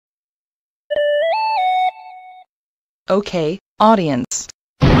Okay, audience.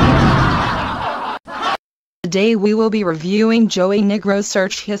 Today we will be reviewing Joey Negro's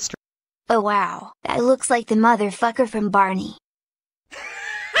search history. Oh wow, that looks like the motherfucker from Barney.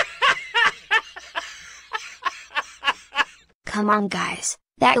 Come on guys,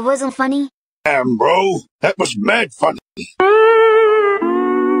 that wasn't funny? Damn bro, that was mad funny.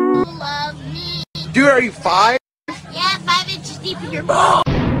 Love me. You already 5? Yeah, 5 inches deep in your ball.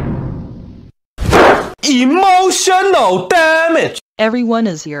 Emotional damage! Everyone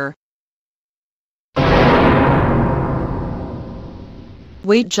is here.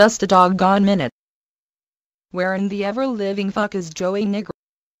 Wait just a doggone minute. Where in the ever-living fuck is Joey Negro?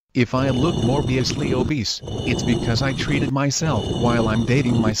 If I look morbidly obese, it's because I treated myself while I'm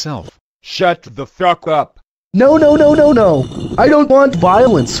dating myself. Shut the fuck up. No. I don't want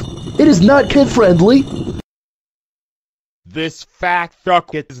violence. It is not kid-friendly. This fat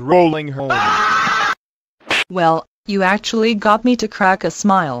fuck is rolling home. Well, you actually got me to crack a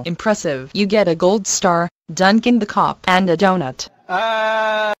smile. Impressive. You get a gold star, Duncan the Cop, and a donut.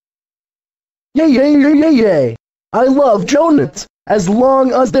 Yay. I love donuts, as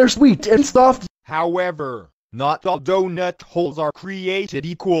long as they're sweet and soft. However, not all donut holes are created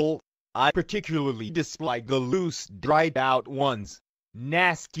equal. I particularly dislike the loose, dried out ones.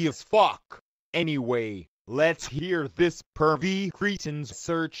 Nasty as fuck. Anyway, let's hear this pervy cretin's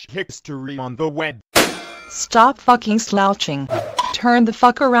search history on the web. Stop fucking slouching. Turn the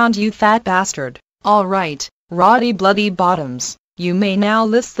fuck around, you fat bastard. Alright, Roddy Bloody Bottoms. You may now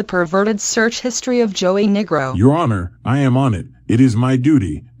list the perverted search history of Joey Negro. Your Honor, I am on it. It is my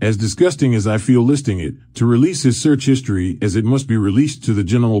duty, as disgusting as I feel listing it, to release his search history as it must be released to the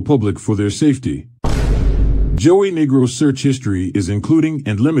general public for their safety. Joey Negro's search history is including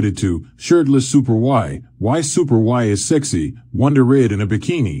and limited to shirtless Super Y, why Super Y is sexy, Wonder Red in a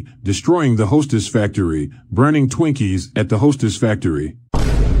bikini, destroying the Hostess Factory, burning Twinkies at the Hostess Factory.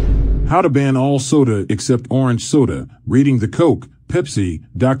 How to ban all soda except orange soda, raiding the Coke, Pepsi,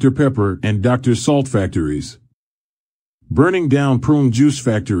 Dr. Pepper, and Dr. Salt factories. Burning down prune juice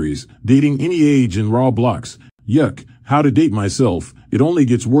factories, dating any age in raw blocks. Yuck, how to date myself, it only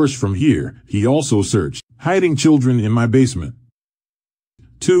gets worse from here. He also searched, hiding children in my basement.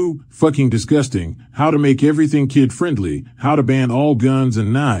 2. Fucking disgusting, how to make everything kid-friendly, how to ban all guns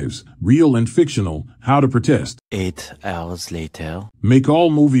and knives, real and fictional, how to protest. 8 hours later. Make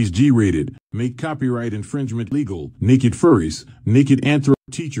all movies G-rated, make copyright infringement legal, naked furries, naked anthro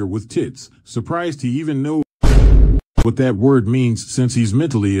teacher with tits, surprised he even knows what that word means since he's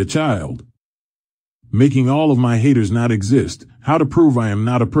mentally a child. Making all of my haters not exist, how to prove I am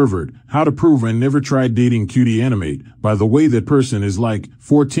not a pervert, how to prove I never tried dating cutie animate, by the way that person is like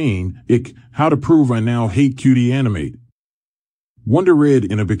 14, ick, how to prove I now hate cutie animate. Wonder Red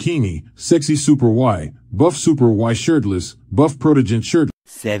in a bikini, sexy Super Y, buff Super Y shirtless, buff protogent shirtless.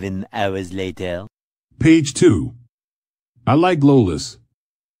 7 hours later. Page 2. I like Lolas.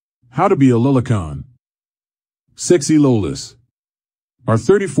 How to be a Lolicon. Sexy Lolas.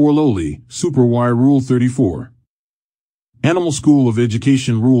 R34 Loli, Super Y Rule 34. Animal School of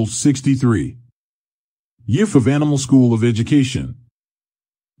Education Rule 63. YIF of Animal School of Education.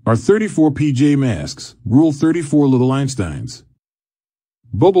 R34 PJ Masks, Rule 34 Little Einsteins.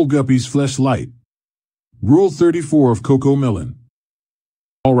 Bubble Guppies Flesh Light. Rule 34 of Coco Melon.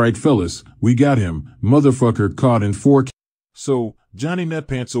 Alright fellas, we got him, motherfucker caught in 4K. So, Johnny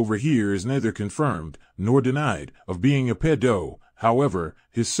Nutpants over here is neither confirmed, nor denied, of being a pedo. However,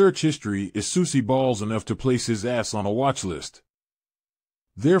 his search history is Susie balls enough to place his ass on a watch list.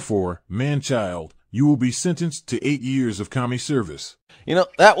 Therefore, man-child, you will be sentenced to 8 years of commie service. You know,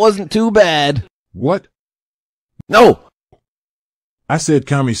 that wasn't too bad. What? No! I said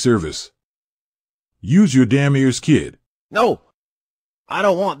commie service. Use your damn ears, kid. No! I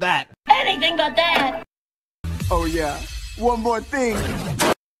don't want that. Anything but that. Oh yeah, one more thing.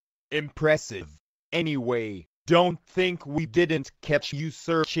 Impressive. Anyway, don't think we didn't catch you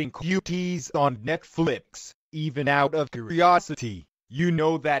searching cuties on Netflix, even out of curiosity. You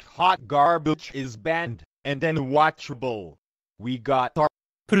know that hot garbage is banned and unwatchable. We got our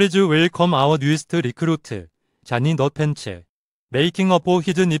Please welcome our newest recruit, Johnny Nutpants. Making up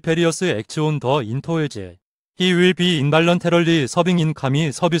his nefarious acts on the internet. He will be involuntarily serving in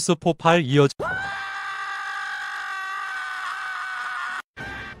commie service for 5 years.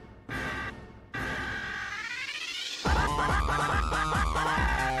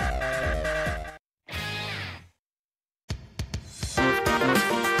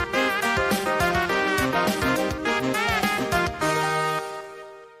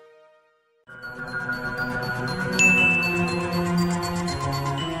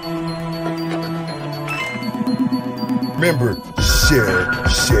 Remember, share,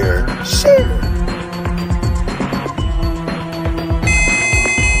 share, share.